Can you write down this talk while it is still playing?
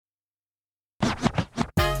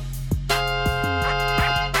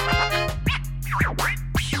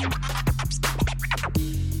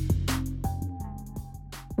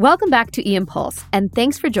Welcome back to eImpulse, and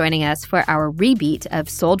thanks for joining us for our rebeat of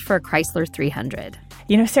Sold for a Chrysler 300.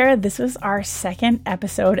 You know, Sarah, this was our second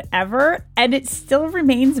episode ever, and it still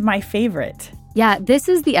remains my favorite. Yeah, this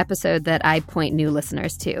is the episode that I point new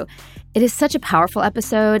listeners to. It is such a powerful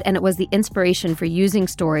episode, and it was the inspiration for using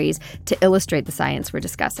stories to illustrate the science we're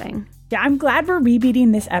discussing. Yeah, I'm glad we're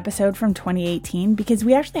rebeating this episode from 2018 because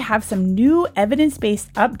we actually have some new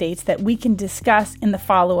evidence-based updates that we can discuss in the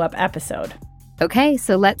follow-up episode. Okay,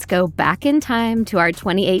 so let's go back in time to our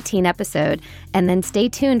 2018 episode, and then stay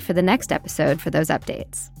tuned for the next episode for those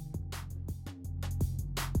updates.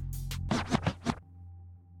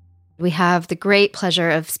 We have the great pleasure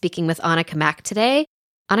of speaking with Annika Mack today.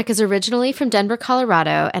 Annika's originally from Denver,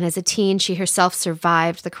 Colorado, and as a teen, she herself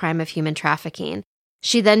survived the crime of human trafficking.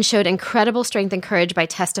 She then showed incredible strength and courage by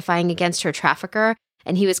testifying against her trafficker,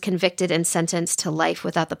 and he was convicted and sentenced to life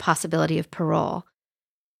without the possibility of parole.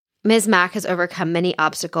 Ms. Mack has overcome many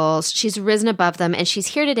obstacles. She's risen above them, and she's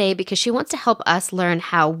here today because she wants to help us learn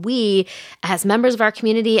how we, as members of our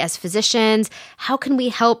community, as physicians, how can we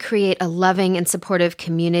help create a loving and supportive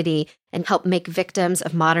community and help make victims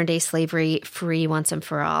of modern-day slavery free once and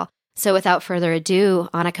for all. So without further ado,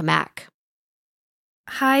 Annika Mack.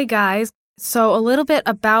 Hi, guys. So a little bit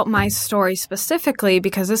about my story specifically,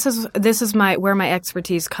 because this is where my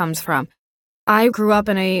expertise comes from. I grew up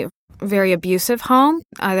in a very abusive home.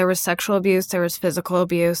 There was sexual abuse, there was physical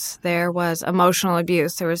abuse, there was emotional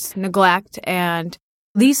abuse, there was neglect, and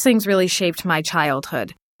these things really shaped my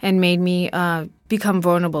childhood and made me become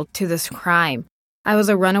vulnerable to this crime. I was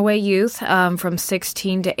a runaway youth from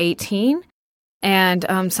 16 to 18,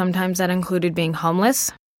 and sometimes that included being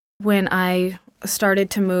homeless. When I started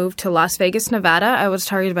to move to Las Vegas, Nevada, I was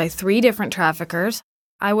targeted by 3 different traffickers.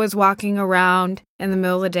 I was walking around in the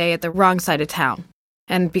middle of the day at the wrong side of town.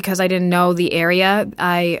 And because I didn't know the area,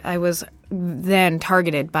 I was then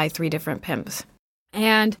targeted by 3 different pimps.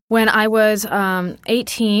 And when I was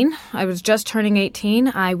 18, I was just turning 18,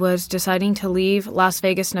 I was deciding to leave Las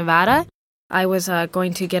Vegas, Nevada. I was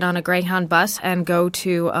going to get on a Greyhound bus and go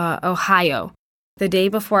to Ohio. The day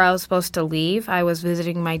before I was supposed to leave, I was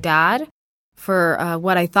visiting my dad for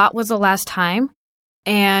what I thought was the last time.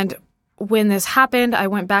 And when this happened, I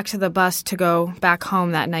went back to the bus to go back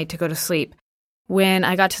home that night to go to sleep. When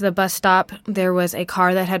I got to the bus stop, there was a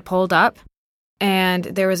car that had pulled up, and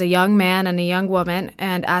there was a young man and a young woman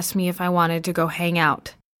and asked me if I wanted to go hang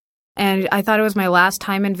out. And I thought it was my last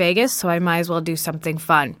time in Vegas, so I might as well do something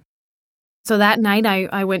fun. So that night,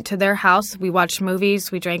 I went to their house. We watched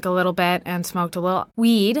movies, we drank a little bit, and smoked a little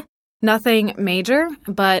weed. Nothing major,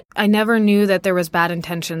 but I never knew that there was bad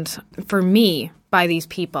intentions for me by these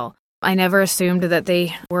people. I never assumed that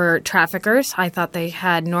they were traffickers. I thought they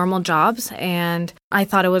had normal jobs, and I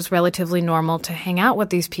thought it was relatively normal to hang out with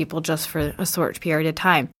these people just for a short period of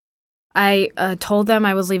time. I told them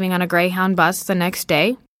I was leaving on a Greyhound bus the next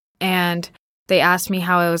day, and they asked me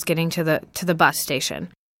how I was getting to the bus station.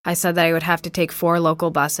 I said that I would have to take 4 local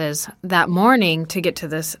buses that morning to get to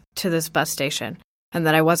this bus station, and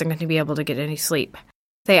that I wasn't going to be able to get any sleep.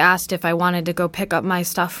 They asked if I wanted to go pick up my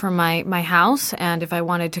stuff from my house and if I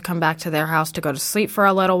wanted to come back to their house to go to sleep for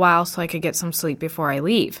a little while so I could get some sleep before I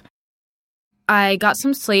leave. I got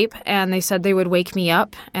some sleep, and they said they would wake me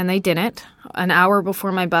up, and they didn't. An hour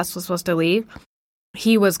before my bus was supposed to leave,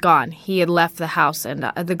 he was gone. He had left the house, and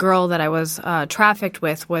the girl that I was trafficked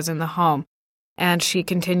with was in the home. And she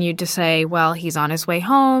continued to say, well, he's on his way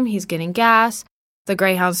home, he's getting gas. The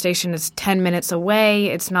Greyhound station is 10 minutes away,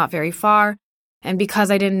 it's not very far. And because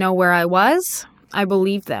I didn't know where I was, I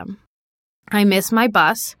believed them. I missed my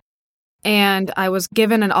bus, and I was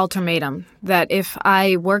given an ultimatum that if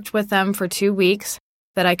I worked with them for 2 weeks,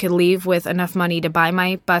 that I could leave with enough money to buy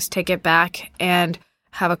my bus ticket back and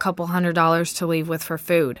have a couple $100s to leave with for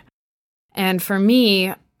food. And for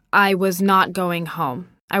me, I was not going home.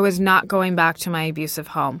 I was not going back to my abusive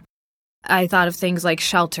home. I thought of things like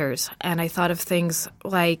shelters, and I thought of things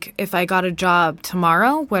like, if I got a job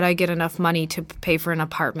tomorrow, would I get enough money to pay for an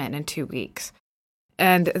apartment in 2 weeks?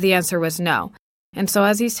 And the answer was no. And so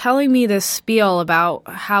as he's telling me this spiel about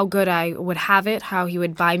how good I would have it, how he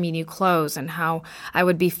would buy me new clothes, and how I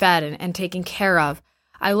would be fed and taken care of,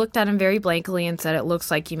 I looked at him very blankly and said, it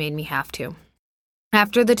looks like you made me have to.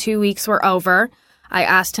 After the 2 weeks were over, I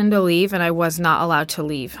asked him to leave, and I was not allowed to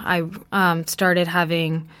leave. I started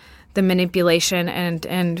having the manipulation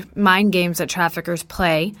and mind games that traffickers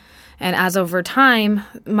play. And as over time,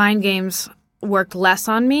 mind games worked less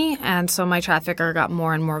on me, and so my trafficker got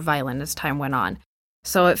more and more violent as time went on.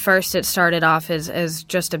 So at first it started off as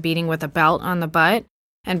just a beating with a belt on the butt,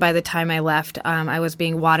 and by the time I left, I was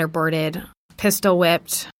being waterboarded, pistol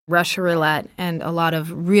whipped, Russian roulette, and a lot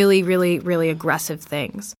of really, really, really aggressive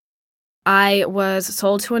things. I was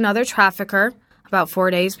sold to another trafficker about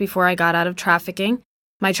 4 days before I got out of trafficking.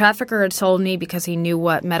 My trafficker had sold me because he knew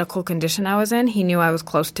what medical condition I was in. He knew I was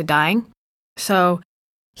close to dying. So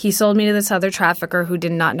he sold me to this other trafficker who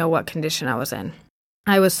did not know what condition I was in.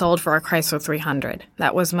 I was sold for a Chrysler 300.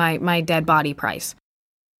 That was my dead body price.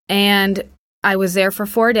 And I was there for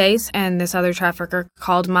 4 days, and this other trafficker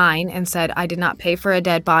called mine and said, I did not pay for a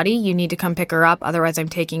dead body. You need to come pick her up. Otherwise, I'm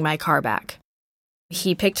taking my car back.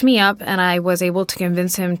 He picked me up, and I was able to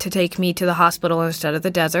convince him to take me to the hospital instead of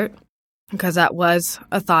the desert, because that was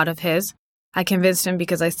a thought of his. I convinced him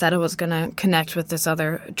because I said I was going to connect with this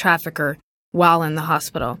other trafficker while in the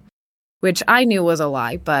hospital, which I knew was a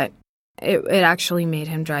lie, but it actually made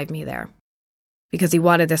him drive me there because he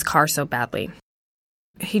wanted this car so badly.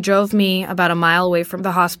 He drove me about a mile away from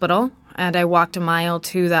the hospital, and I walked a mile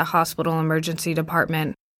to that hospital emergency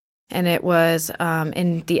department, and it was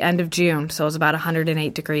in the end of June, so it was about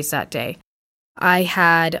 108 degrees that day. I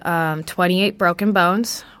had 28 broken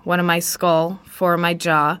bones, 1 in my skull, 4 in my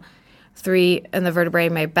jaw, 3 in the vertebrae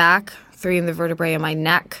in my back, 3 in the vertebrae in my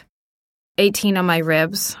neck, 18 on my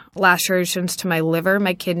ribs, lacerations to my liver,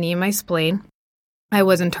 my kidney, and my spleen. I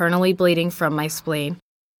was internally bleeding from my spleen.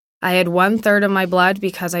 I had 1/3 of my blood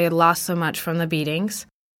because I had lost so much from the beatings.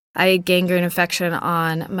 I had gangrene infection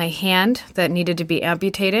on my hand that needed to be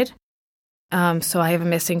amputated. So I have a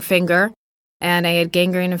missing finger. And I had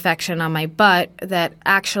gangrene infection on my butt that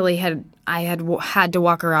actually I had to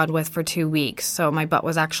walk around with for 2 weeks. So my butt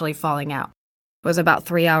was actually falling out. It was about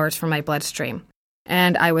 3 hours from my bloodstream.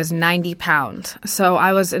 And I was 90 pounds. So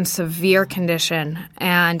I was in severe condition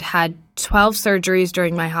and had 12 surgeries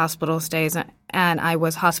during my hospital stays, and I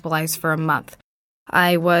was hospitalized for a month.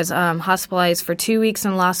 I was hospitalized for 2 weeks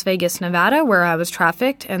in Las Vegas, Nevada, where I was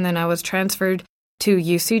trafficked, and then I was transferred to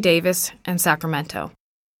UC Davis and Sacramento.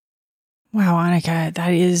 Wow, Annika,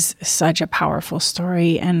 that is such a powerful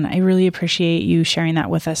story, and I really appreciate you sharing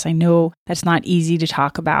that with us. I know that's not easy to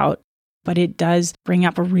talk about, but it does bring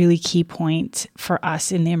up a really key point for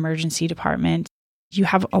us in the emergency department. You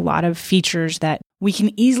have a lot of features that we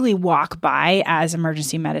can easily walk by as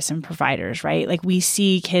emergency medicine providers, right? Like we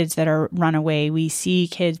see kids that are run away. We see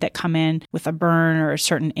kids that come in with a burn or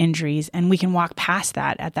certain injuries, and we can walk past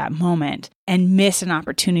that at that moment and miss an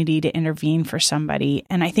opportunity to intervene for somebody.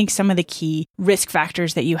 And I think some of the key risk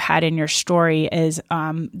factors that you had in your story is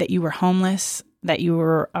that you were homeless, that you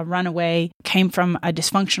were a runaway, came from a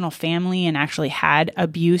dysfunctional family and actually had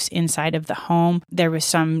abuse inside of the home. There was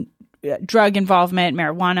some drug involvement,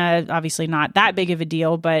 marijuana, obviously not that big of a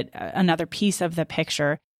deal, but another piece of the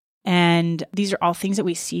picture. And these are all things that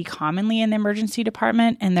we see commonly in the emergency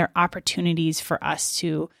department, and they're opportunities for us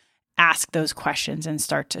to ask those questions and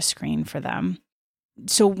start to screen for them.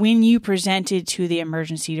 So when you presented to the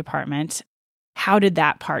emergency department, how did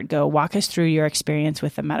that part go? Walk us through your experience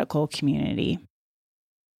with the medical community.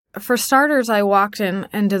 For starters, I walked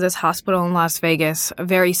into this hospital in Las Vegas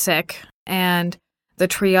very sick, and the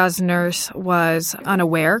triage nurse was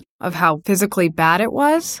unaware of how physically bad it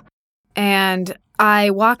was. And I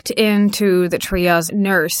walked into the triage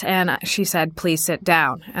nurse and she said, please sit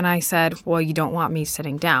down. And I said, well, you don't want me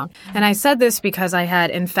sitting down. And I said this because I had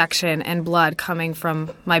infection and blood coming from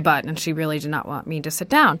my butt, and she really did not want me to sit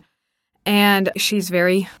down. And she's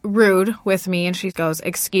very rude with me, and she goes,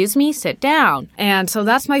 excuse me, sit down. And so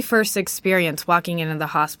that's my first experience walking into the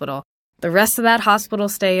hospital. The rest of that hospital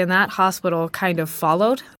stay in that hospital kind of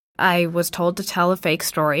followed. I was told to tell a fake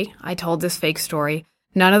story. I told this fake story.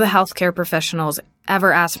 None of the healthcare professionals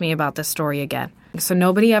ever asked me about this story again. So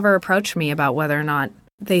nobody ever approached me about whether or not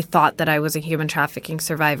they thought that I was a human trafficking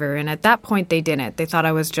survivor. And at that point, they didn't. They thought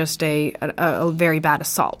I was just a very bad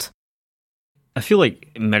assault. I feel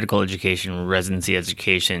like medical education, residency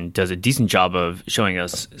education, does a decent job of showing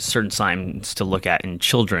us certain signs to look at in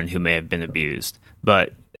children who may have been abused.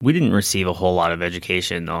 But we didn't receive a whole lot of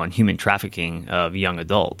education on human trafficking of young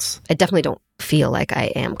adults. I definitely don't feel like I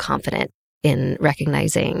am confident in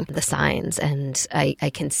recognizing the signs. And I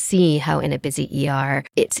can see how in a busy ER,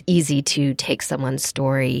 it's easy to take someone's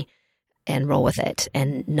story and roll with it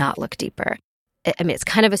and not look deeper. I mean, it's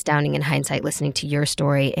kind of astounding in hindsight listening to your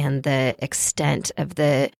story and the extent of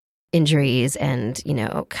the injuries and, you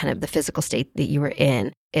know, kind of the physical state that you were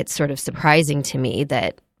in. It's sort of surprising to me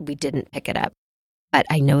that we didn't pick it up, but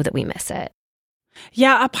I know that we miss it.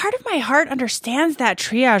 Yeah, a part of my heart understands that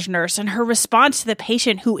triage nurse and her response to the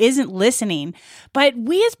patient who isn't listening. But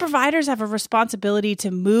we as providers have a responsibility to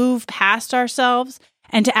move past ourselves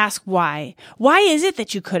and to ask why. Why is it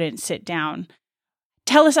that you couldn't sit down?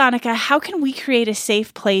 Tell us, Annika, how can we create a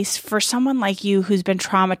safe place for someone like you who's been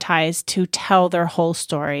traumatized to tell their whole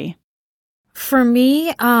story? For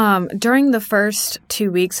me, during the first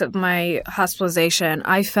 2 weeks of my hospitalization,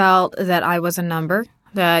 I felt that I was a number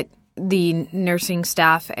that the nursing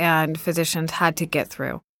staff and physicians had to get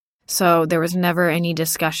through. So there was never any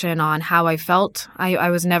discussion on how I felt. I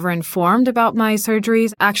was never informed about my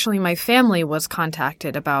surgeries. Actually, my family was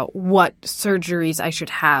contacted about what surgeries I should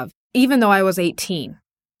have, even though I was 18.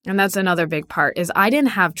 And that's another big part, is I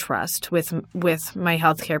didn't have trust with my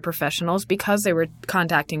healthcare professionals because they were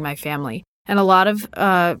contacting my family. And a lot of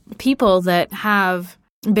people that have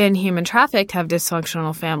been human trafficked have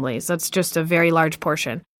dysfunctional families. That's just a very large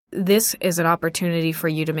portion. This is an opportunity for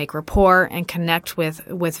you to make rapport and connect with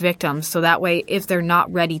victims. So that way, if they're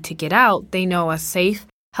not ready to get out, they know a safe,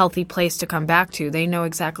 healthy place to come back to. They know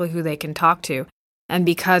exactly who they can talk to. And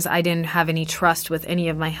because I didn't have any trust with any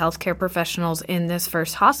of my healthcare professionals in this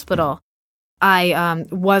first hospital, I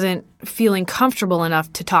wasn't feeling comfortable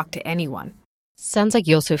enough to talk to anyone. Sounds like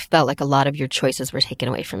you also felt like a lot of your choices were taken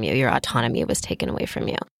away from you. Your autonomy was taken away from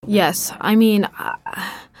you. Yes. I mean,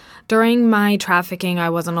 during my trafficking, I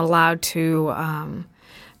wasn't allowed to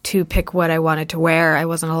pick what I wanted to wear. I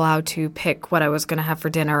wasn't allowed to pick what I was going to have for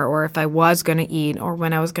dinner, or if I was going to eat, or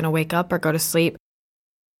when I was going to wake up or go to sleep.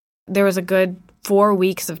 There was a good 4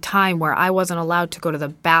 weeks of time where I wasn't allowed to go to the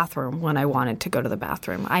bathroom when I wanted to go to the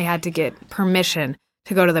bathroom. I had to get permission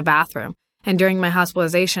to go to the bathroom. And during my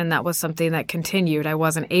hospitalization, that was something that continued. I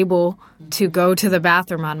wasn't able to go to the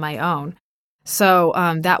bathroom on my own. So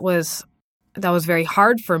that was very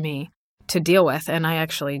hard for me to deal with. And I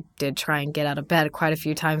actually did try and get out of bed quite a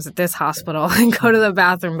few times at this hospital and go to the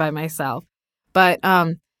bathroom by myself. But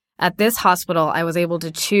at this hospital, I was able to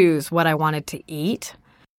choose what I wanted to eat.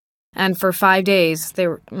 And for 5 days,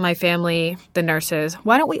 my family, the nurses,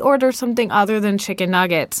 why don't we order something other than chicken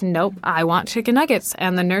nuggets? Nope, I want chicken nuggets.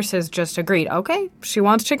 And the nurses just agreed, okay, she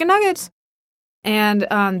wants chicken nuggets. And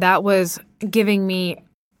that was giving me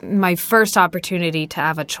my first opportunity to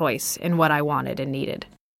have a choice in what I wanted and needed.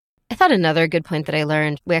 I thought another good point that I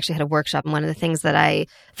learned, we actually had a workshop, and one of the things that I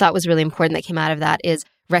thought was really important that came out of that is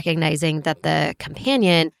recognizing that the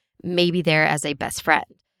companion may be there as a best friend.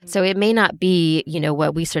 So it may not be,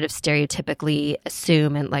 what we sort of stereotypically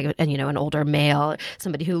assume, and an older male,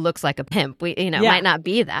 somebody who looks like a pimp. Might not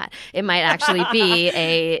be that. It might actually be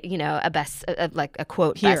a best, like a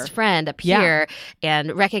quote, peer. Best friend, a peer,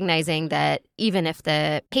 and recognizing that even if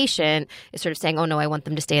the patient is sort of saying, oh no, I want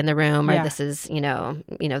them to stay in the room, or this is,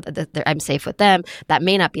 I'm safe with them, that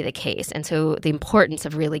may not be the case. And so the importance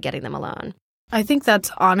of really getting them alone. I think that's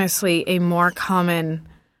honestly a more common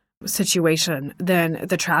situation than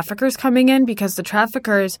the traffickers coming in, because the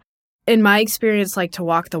traffickers, in my experience, like to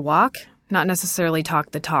walk the walk, not necessarily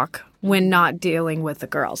talk the talk when not dealing with the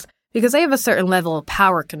girls, because they have a certain level of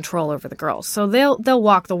power control over the girls. So they'll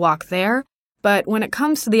walk the walk there. But when it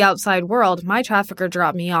comes to the outside world, my trafficker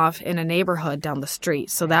dropped me off in a neighborhood down the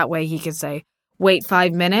street. So that way he could say, wait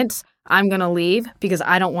 5 minutes, I'm going to leave because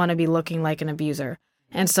I don't want to be looking like an abuser.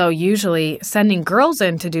 And so usually sending girls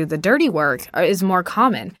in to do the dirty work is more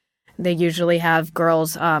common. They usually have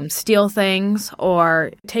girls steal things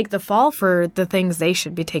or take the fall for the things they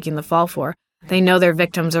should be taking the fall for. They know their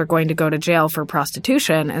victims are going to go to jail for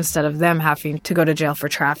prostitution instead of them having to go to jail for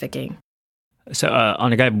trafficking. So,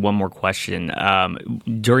 Annika, I have one more question.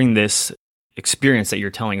 During this experience that you're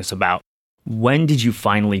telling us about, when did you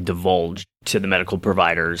finally divulge to the medical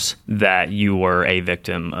providers that you were a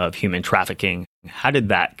victim of human trafficking? How did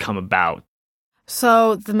that come about?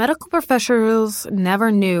 So the medical professionals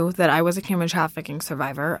never knew that I was a human trafficking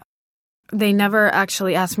survivor. They never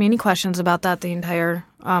actually asked me any questions about that the entire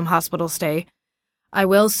hospital stay. I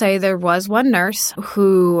will say there was one nurse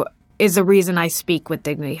who is the reason I speak with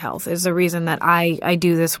Dignity Health, is the reason that I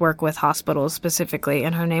do this work with hospitals specifically.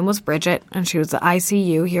 And her name was Bridget, and she was the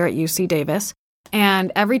ICU here at UC Davis.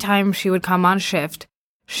 And every time she would come on shift,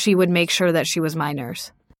 she would make sure that she was my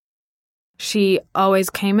nurse. She always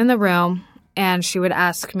came in the room, and she would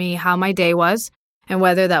ask me how my day was and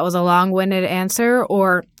whether that was a long-winded answer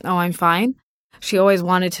or, oh, I'm fine. She always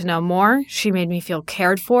wanted to know more. She made me feel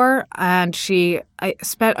cared for, and I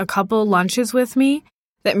spent a couple lunches with me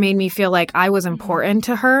that made me feel like I was important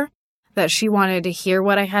to her, that she wanted to hear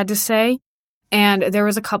what I had to say. And there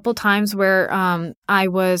was a couple times where I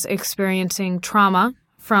was experiencing trauma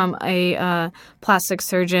from a plastic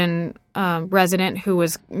surgeon resident who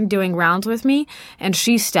was doing rounds with me, and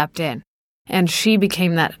she stepped in. And she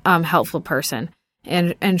became that helpful person.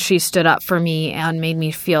 And she stood up for me and made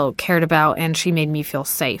me feel cared about, and she made me feel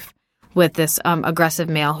safe with this aggressive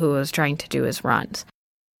male who was trying to do his runs.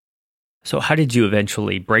 So how did you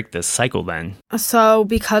eventually break this cycle then? So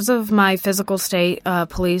because of my physical state,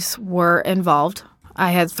 police were involved.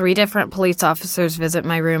 I had 3 different police officers visit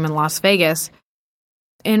my room in Las Vegas.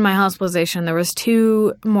 In my hospitalization, there was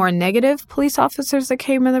 2 more negative police officers that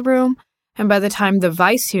came in the room. And by the time the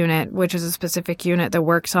Vice unit, which is a specific unit that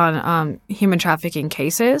works on human trafficking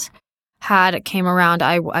cases, came around,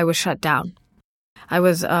 I was shut down. I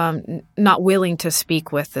was not willing to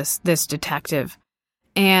speak with this detective.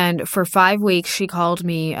 And for 5 weeks, she called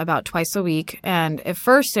me about twice a week. And at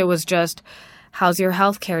first it was just, how's your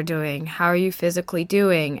healthcare doing? How are you physically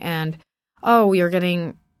doing? And, oh, you're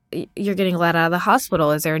getting let out of the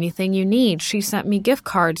hospital. Is there anything you need? She sent me gift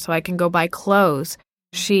cards so I can go buy clothes.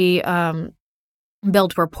 She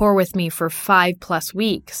built rapport with me for 5+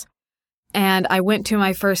 weeks. And I went to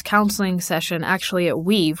my first counseling session actually at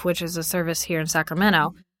Weave, which is a service here in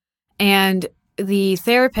Sacramento. And the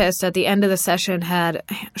therapist at the end of the session had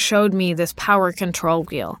showed me this power control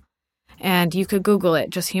wheel. And you could Google it,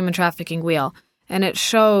 just human trafficking wheel. And it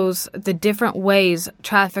shows the different ways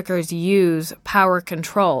traffickers use power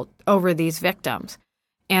control over these victims.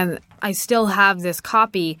 And I still have this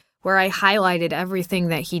copy where I highlighted everything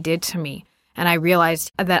that he did to me. And I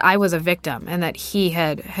realized that I was a victim and that he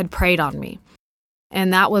had preyed on me.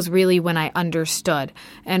 And that was really when I understood.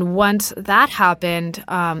 And once that happened,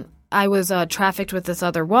 I was trafficked with this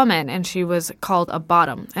other woman, and she was called a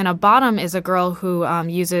bottom. And a bottom is a girl who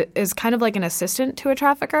is kind of like an assistant to a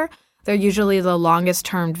trafficker. They're usually the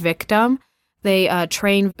longest-term victim. They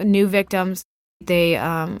train new victims. They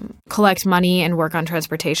collect money and work on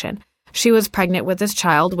transportation. She was pregnant with this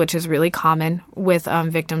child, which is really common with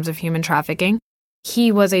victims of human trafficking.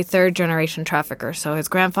 He was a 3rd-generation trafficker. So his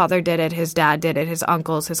grandfather did it, his dad did it, his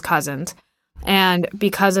uncles, his cousins. And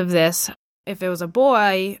because of this, if it was a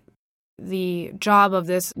boy, the job of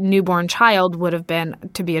this newborn child would have been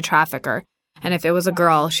to be a trafficker. And if it was a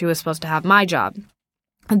girl, she was supposed to have my job.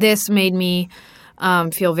 This made me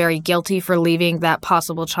feel very guilty for leaving that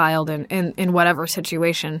possible child in whatever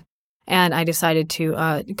situation. And I decided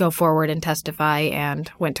to go forward and testify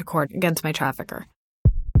and went to court against my trafficker.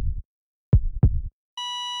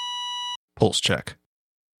 Pulse check.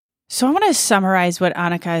 So I want to summarize what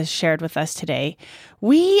Annika has shared with us today.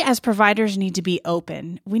 We as providers need to be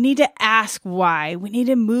open. We need to ask why. We need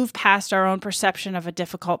to move past our own perception of a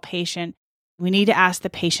difficult patient. We need to ask the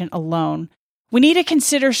patient alone. We need to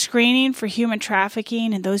consider screening for human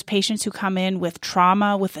trafficking and those patients who come in with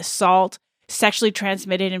trauma, with assault, sexually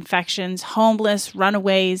transmitted infections, homeless,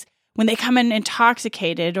 runaways, when they come in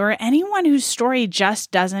intoxicated, or anyone whose story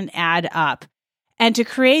just doesn't add up. And to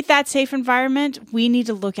create that safe environment, we need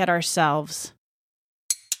to look at ourselves.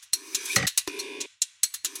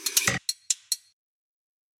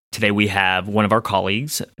 Today we have one of our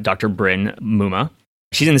colleagues, Dr. Bryn Muma.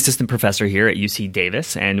 She's an assistant professor here at UC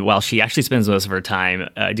Davis, and while she actually spends most of her time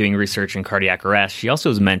doing research in cardiac arrest, she also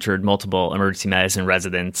has mentored multiple emergency medicine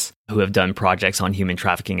residents who have done projects on human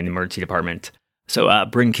trafficking in the emergency department. So,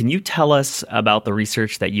 Bryn, can you tell us about the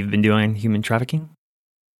research that you've been doing on human trafficking?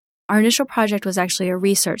 Our initial project was actually a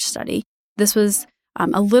research study. This was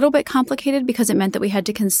a little bit complicated because it meant that we had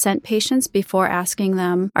to consent patients before asking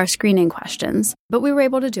them our screening questions, but we were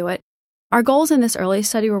able to do it. Our goals in this early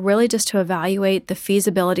study were really just to evaluate the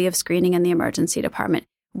feasibility of screening in the emergency department.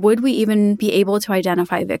 Would we even be able to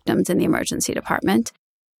identify victims in the emergency department?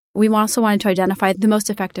 We also wanted to identify the most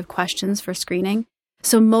effective questions for screening.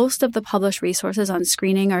 So most of the published resources on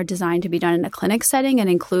screening are designed to be done in a clinic setting and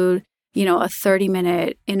include, a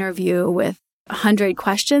 30-minute interview with 100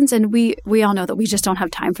 questions. And we all know that we just don't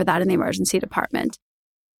have time for that in the emergency department.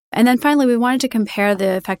 And then finally, we wanted to compare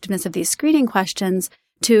the effectiveness of these screening questions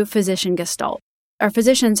to physician gestalt. Are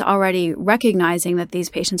physicians already recognizing that these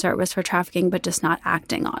patients are at risk for trafficking, but just not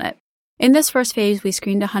acting on it? In this first phase, we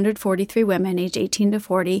screened 143 women aged 18 to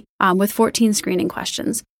 40 with 14 screening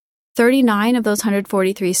questions. 39 of those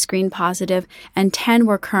 143 screened positive, and 10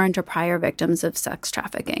 were current or prior victims of sex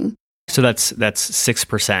trafficking. So that's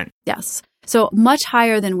 6%. Yes. So much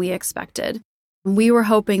higher than we expected. We were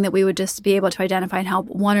hoping that we would just be able to identify and help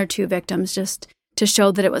 1 or 2 victims just to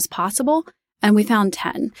show that it was possible. And we found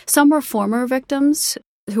 10. Some were former victims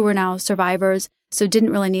who were now survivors, so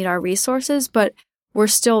didn't really need our resources, but we're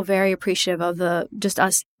still very appreciative of just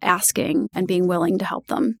us asking and being willing to help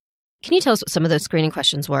them. Can you tell us what some of those screening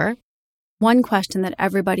questions were? One question that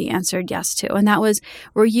everybody answered yes to, and that was,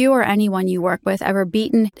 were you or anyone you work with ever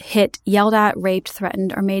beaten, hit, yelled at, raped,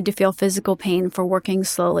 threatened, or made to feel physical pain for working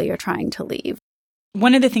slowly or trying to leave?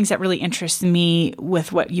 One of the things that really interests me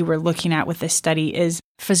with what you were looking at with this study is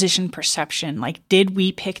physician perception? Like, did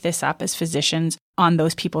we pick this up as physicians on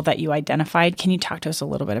those people that you identified? Can you talk to us a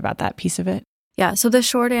little bit about that piece of it? Yeah, so the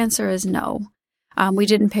short answer is no. We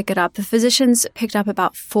didn't pick it up. The physicians picked up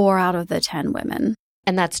about 4 out of the 10 women.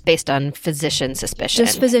 And that's based on physician suspicion.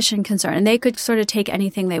 Just physician concern. And they could sort of take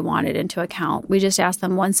anything they wanted into account. We just asked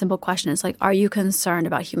them one simple question. It's like, are you concerned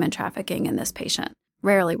about human trafficking in this patient?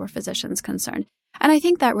 Rarely were physicians concerned. And I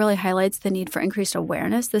think that really highlights the need for increased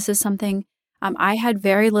awareness. This is something I had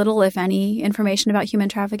very little, if any, information about human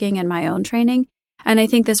trafficking in my own training. And I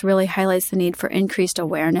think this really highlights the need for increased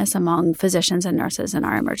awareness among physicians and nurses in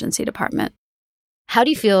our emergency department. How do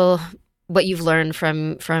you feel what you've learned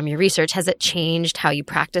from your research? Has it changed how you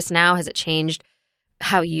practice now? Has it changed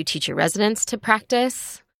how you teach your residents to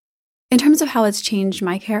practice? In terms of how it's changed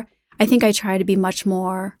my care, I think I try to be much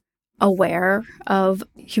more aware of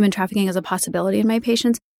human trafficking as a possibility in my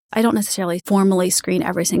patients. I don't necessarily formally screen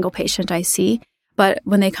every single patient I see, but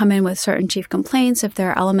when they come in with certain chief complaints, if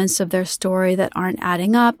there are elements of their story that aren't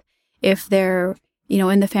adding up, if they're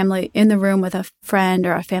in the room with a friend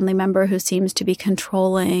or a family member who seems to be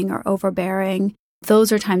controlling or overbearing,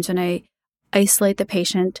 those are times when I isolate the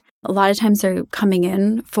patient. A lot of times they're coming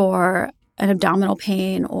in for an abdominal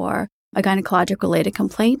pain or a gynecologic related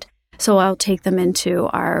complaint. So I'll take them into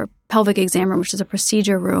our pelvic exam room, which is a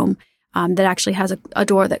procedure room that actually has a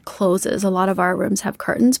door that closes. A lot of our rooms have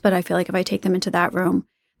curtains, but I feel like if I take them into that room,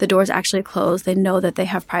 the doors actually close. They know that they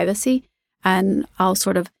have privacy. And I'll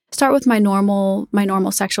sort of start with my normal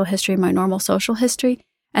sexual history, my normal social history,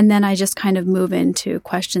 and then I just kind of move into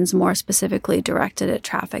questions more specifically directed at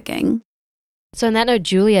trafficking. So on that note,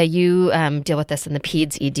 Julia, you deal with this in the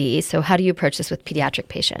PEDS ED. So how do you approach this with pediatric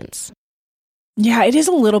patients? Yeah, it is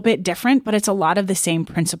a little bit different, but it's a lot of the same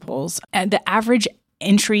principles. And the average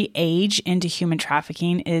entry age into human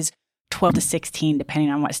trafficking is 12 to 16, depending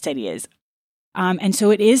on what study is. And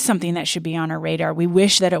so it is something that should be on our radar. We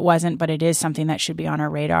wish that it wasn't, but it is something that should be on our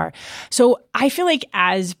radar. So I feel like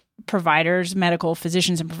as providers, medical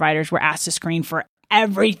physicians and providers, we're asked to screen for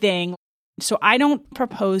everything. So I don't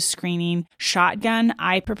propose screening shotgun.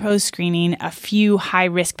 I propose screening a few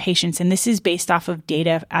high-risk patients. And this is based off of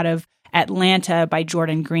data out of Atlanta by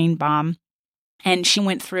Jordan Greenbaum. And she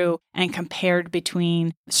went through and compared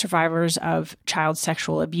between survivors of child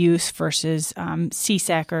sexual abuse versus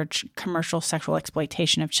CSEC or commercial sexual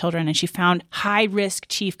exploitation of children. And she found high-risk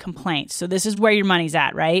chief complaints. So this is where your money's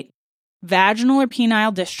at, right? Vaginal or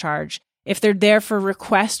penile discharge, if they're there for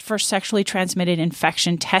request for sexually transmitted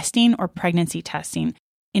infection testing or pregnancy testing,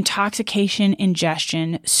 intoxication,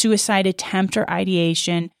 ingestion, suicide attempt or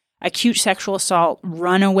ideation, acute sexual assault,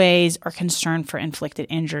 runaways, or concern for inflicted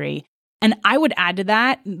injury. And I would add to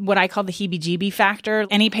that what I call the heebie-jeebie factor.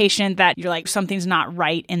 Any patient that you're like, something's not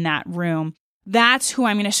right in that room, that's who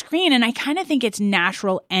I'm going to screen. And I kind of think it's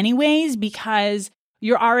natural anyways, because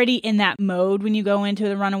you're already in that mode when you go into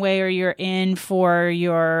the runaway or you're in for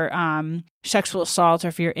your sexual assault, or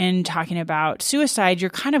if you're in talking about suicide,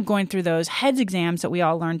 you're kind of going through those heads exams that we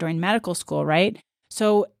all learned during medical school, right?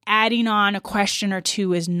 So adding on a question or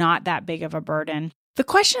two is not that big of a burden. The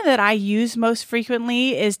question that I use most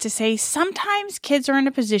frequently is to say sometimes kids are in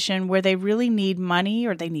a position where they really need money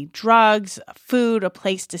or they need drugs, food, a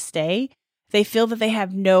place to stay. They feel that they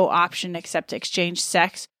have no option except to exchange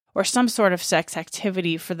sex or some sort of sex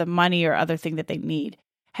activity for the money or other thing that they need.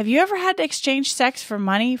 Have you ever had to exchange sex for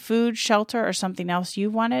money, food, shelter, or something else you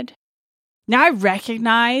wanted? Now, I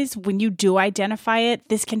recognize when you do identify it,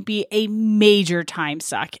 this can be a major time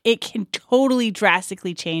suck. It can totally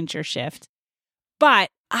drastically change your shift. But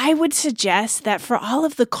I would suggest that for all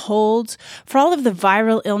of the colds, for all of the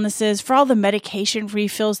viral illnesses, for all the medication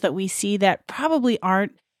refills that we see that probably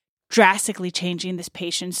aren't drastically changing this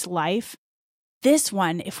patient's life, this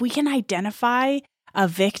one, if we can identify a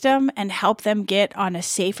victim and help them get on a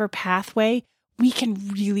safer pathway, we can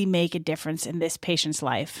really make a difference in this patient's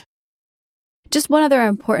life. Just one other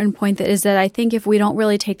important point that I think if we don't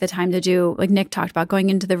really take the time to do, like Nick talked about, going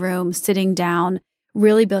into the room, sitting down,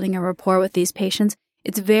 really building a rapport with these patients,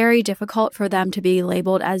 it's very difficult for them to be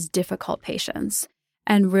labeled as difficult patients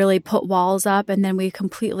and really put walls up, and then we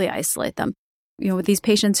completely isolate them. With these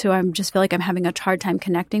patients who I just feel like I'm having a hard time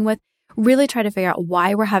connecting with, really try to figure out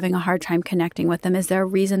why we're having a hard time connecting with them. Is there a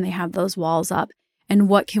reason they have those walls up? And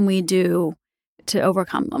what can we do to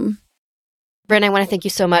overcome them? Bryn, I want to thank you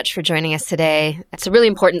so much for joining us today. It's a really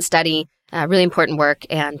important study, really important work,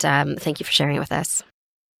 and thank you for sharing it with us.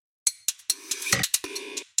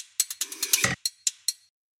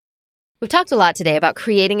 We've talked a lot today about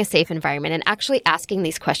creating a safe environment and actually asking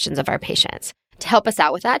these questions of our patients. To help us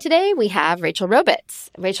out with that today, we have Rachel Robitz.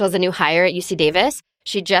 Rachel is a new hire at UC Davis.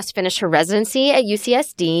 She just finished her residency at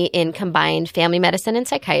UCSD in combined family medicine and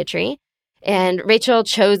psychiatry. And Rachel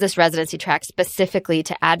chose this residency track specifically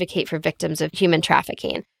to advocate for victims of human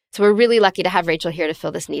trafficking. So we're really lucky to have Rachel here to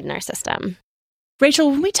fill this need in our system. Rachel,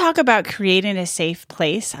 when we talk about creating a safe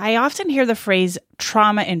place, I often hear the phrase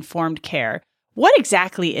trauma-informed care. What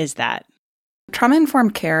exactly is that?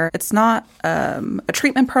 Trauma-informed care, it's not a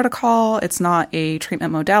treatment protocol. It's not a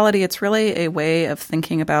treatment modality. It's really a way of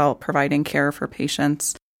thinking about providing care for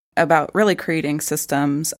patients, about really creating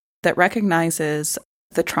systems that recognizes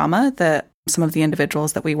the trauma that some of the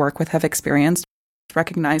individuals that we work with have experienced,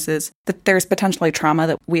 recognizes that there's potentially trauma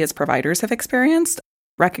that we as providers have experienced,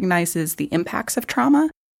 recognizes the impacts of trauma,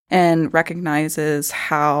 and recognizes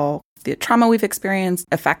how the trauma we've experienced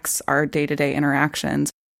affects our day-to-day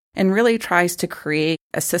interactions, and really tries to create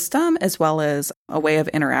a system as well as a way of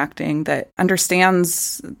interacting that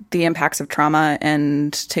understands the impacts of trauma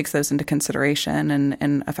and takes those into consideration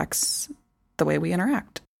and affects the way we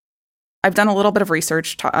interact. I've done a little bit of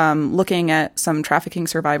research looking at some trafficking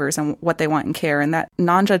survivors and what they want in care, and that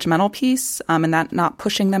non-judgmental piece and that not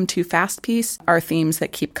pushing them too fast piece are themes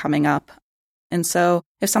that keep coming up. And so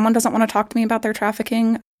if someone doesn't want to talk to me about their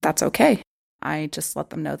trafficking, that's okay. I just let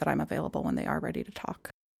them know that I'm available when they are ready to talk.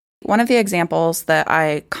 One of the examples that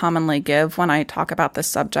I commonly give when I talk about this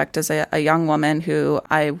subject is a young woman who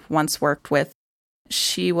I once worked with.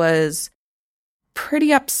 She was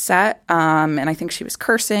pretty upset, and I think she was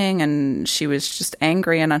cursing, and she was just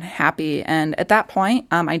angry and unhappy. And at that point,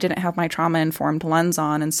 I didn't have my trauma-informed lens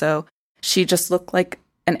on, and so she just looked like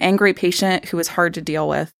an angry patient who was hard to deal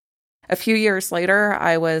with. A few years later,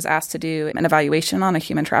 I was asked to do an evaluation on a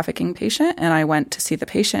human trafficking patient, and I went to see the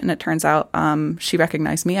patient, and it turns out she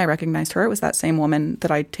recognized me. I recognized her. It was that same woman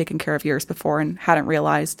that I'd taken care of years before and hadn't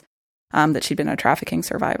realized that she'd been a trafficking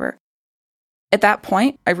survivor. At that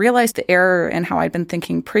point, I realized the error in how I'd been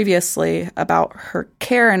thinking previously about her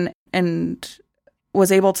care and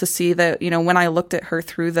was able to see that, when I looked at her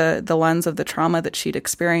through the lens of the trauma that she'd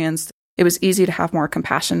experienced, it was easy to have more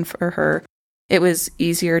compassion for her. It was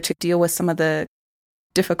easier to deal with some of the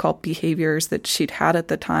difficult behaviors that she'd had at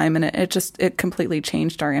the time, and it completely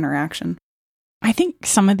changed our interaction. I think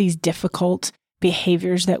some of these difficult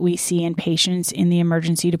behaviors that we see in patients in the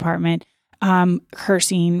emergency department,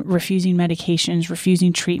 cursing, refusing medications,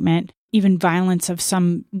 refusing treatment, even violence of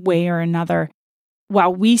some way or another,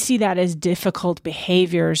 while we see that as difficult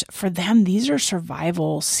behaviors, for them, these are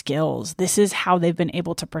survival skills. This is how they've been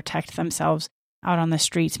able to protect themselves out on the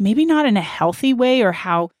streets, maybe not in a healthy way or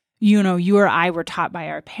how, you or I were taught by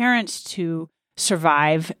our parents to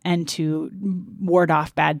survive and to ward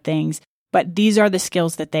off bad things. But these are the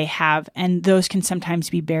skills that they have, and those can sometimes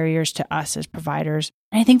be barriers to us as providers.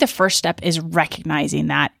 And I think the first step is recognizing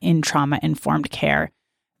that in trauma-informed care,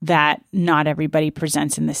 that not everybody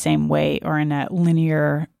presents in the same way or in a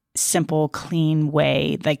linear, simple, clean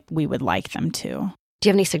way like we would like them to. Do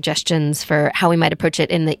you have any suggestions for how we might approach it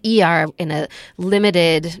in the ER in a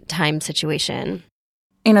limited time situation?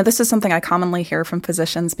 This is something I commonly hear from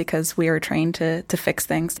physicians because we are trained to fix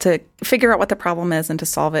things, to figure out what the problem is and to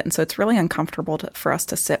solve it. And so it's really uncomfortable for us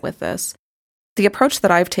to sit with this. The approach that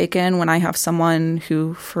I've taken when I have someone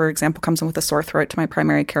who, for example, comes in with a sore throat to my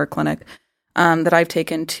primary care clinic, that I've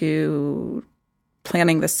taken to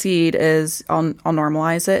planting the seed is I'll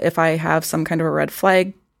normalize it. If I have some kind of a red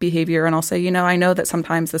flag behavior, and I'll say, I know that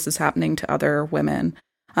sometimes this is happening to other women.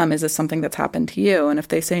 Is this something that's happened to you? And if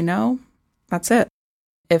they say no, that's it.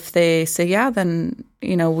 If they say yeah, then,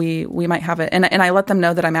 we might have it. And I let them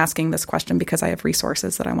know that I'm asking this question because I have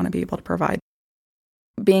resources that I want to be able to provide.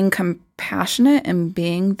 Being compassionate and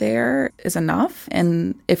being there is enough.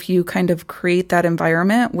 And if you kind of create that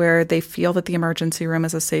environment where they feel that the emergency room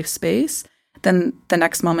is a safe space, then the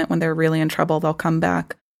next moment when they're really in trouble, they'll come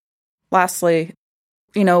back. Lastly,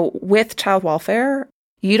 with child welfare,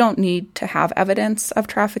 you don't need to have evidence of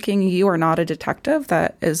trafficking. You are not a detective.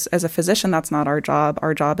 That is, as a physician, that's not our job.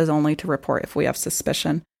 Our job is only to report if we have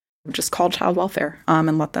suspicion. Just call child welfare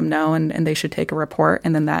and let them know, and they should take a report.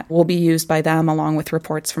 And then that will be used by them along with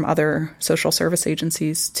reports from other social service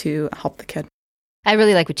agencies to help the kid. I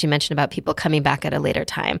really like what you mentioned about people coming back at a later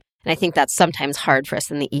time. And I think that's sometimes hard for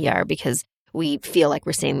us in the ER because we feel like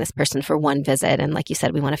we're seeing this person for one visit. And like you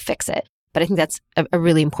said, we want to fix it. But I think that's a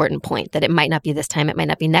really important point, that it might not be this time. It might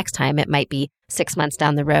not be next time. It might be 6 months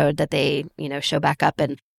down the road that they, show back up.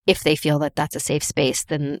 And if they feel that that's a safe space,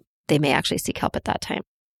 then they may actually seek help at that time.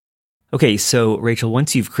 Okay, so Rachel,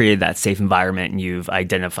 once you've created that safe environment and you've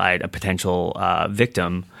identified a potential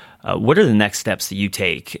victim, what are the next steps that you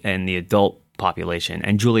take in the adult population?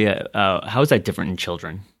 And Julia, how is that different in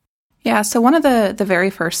children? Yeah, so one of the very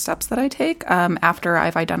first steps that I take after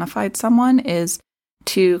I've identified someone is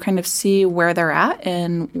to kind of see where they're at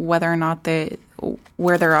and whether or not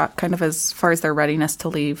where they're at kind of as far as their readiness to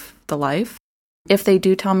leave the life. If they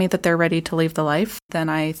do tell me that they're ready to leave the life, then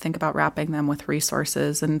I think about wrapping them with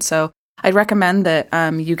resources. And so I'd recommend that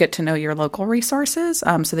you get to know your local resources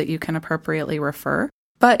so that you can appropriately refer.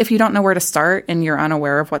 But if you don't know where to start and you're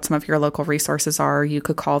unaware of what some of your local resources are, you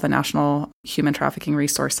could call the National Human Trafficking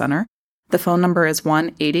Resource Center. The phone number is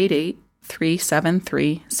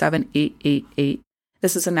 1-888-373-7888.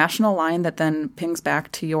 This is a national line that then pings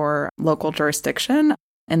back to your local jurisdiction,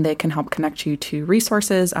 and they can help connect you to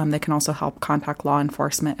resources. They can also help contact law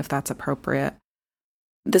enforcement if that's appropriate.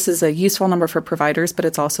 This is a useful number for providers, but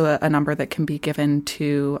it's also a number that can be given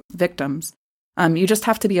to victims. You just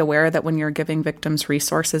have to be aware that when you're giving victims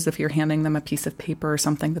resources, if you're handing them a piece of paper or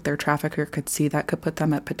something that their trafficker could see, that could put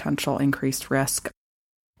them at potential increased risk.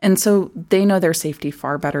 And so they know their safety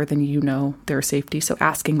far better than you know their safety. So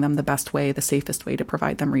asking them the best way, the safest way to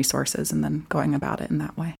provide them resources, and then going about it in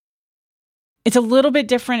that way. It's a little bit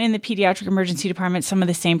different in the pediatric emergency department, some of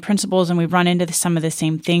the same principles, and we run into some of the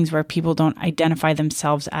same things where people don't identify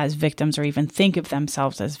themselves as victims or even think of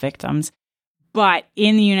themselves as victims. But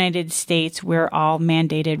in the United States, we're all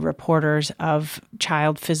mandated reporters of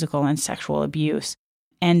child physical and sexual abuse.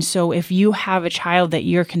 And so if you have a child that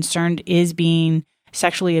you're concerned is being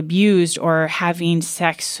sexually abused or having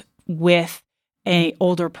sex with an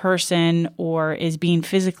older person or is being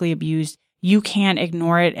physically abused, you can't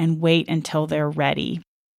ignore it and wait until they're ready.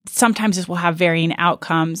 Sometimes this will have varying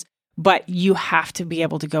outcomes, but you have to be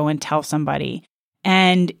able to go and tell somebody.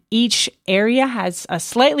 And each area has a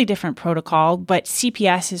slightly different protocol, but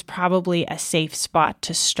CPS is probably a safe spot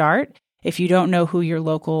to start. If you don't know who your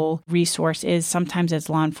local resource is, sometimes it's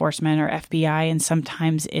law enforcement or FBI, and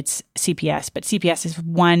sometimes it's CPS. But CPS is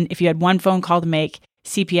one, if you had one phone call to make,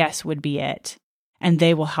 CPS would be it. And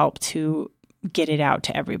they will help to get it out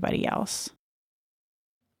to everybody else.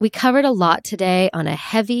 We covered a lot today on a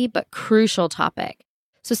heavy but crucial topic.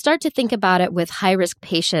 So start to think about it with high-risk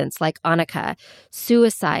patients like Annika,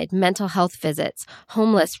 suicide, mental health visits,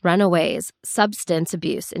 homeless runaways, substance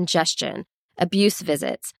abuse, ingestion, abuse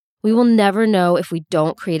visits. We will never know if we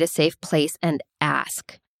don't create a safe place and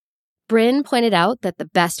ask. Bryn pointed out that the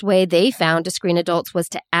best way they found to screen adults was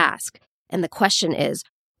to ask. And the question is,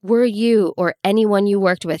 were you or anyone you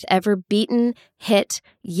worked with ever beaten, hit,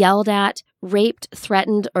 yelled at, raped,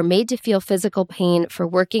 threatened, or made to feel physical pain for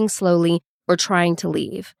working slowly or trying to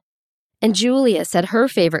leave? And Julia said her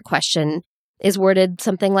favorite question is worded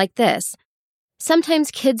something like this. Sometimes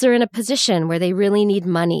kids are in a position where they really need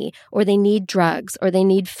money, or they need drugs, or they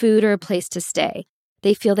need food or a place to stay.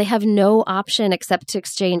 They feel they have no option except to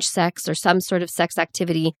exchange sex or some sort of sex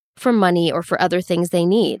activity for money or for other things they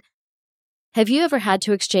need. Have you ever had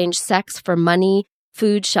to exchange sex for money,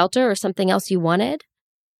 food, shelter, or something else you wanted?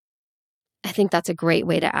 I think that's a great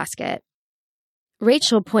way to ask it.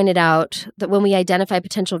 Rachel pointed out that when we identify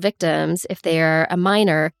potential victims, if they are a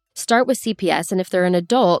minor, start with CPS, and if they're an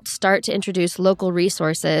adult, start to introduce local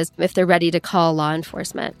resources if they're ready to call law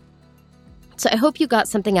enforcement. So I hope you got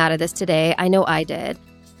something out of this today. I know I did.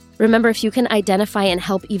 Remember, if you can identify and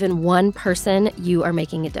help even one person, you are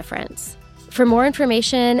making a difference. For more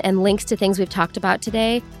information and links to things we've talked about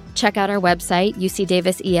today, check out our website,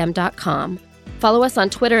 ucdavisem.com. Follow us on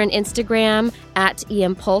Twitter and Instagram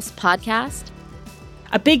 @EMPulse Podcast.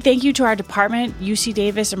 A big thank you to our department, UC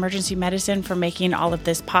Davis Emergency Medicine, for making all of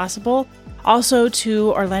this possible. Also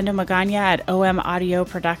to Orlando Magana at OM Audio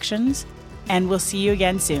Productions. And we'll see you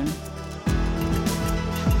again soon.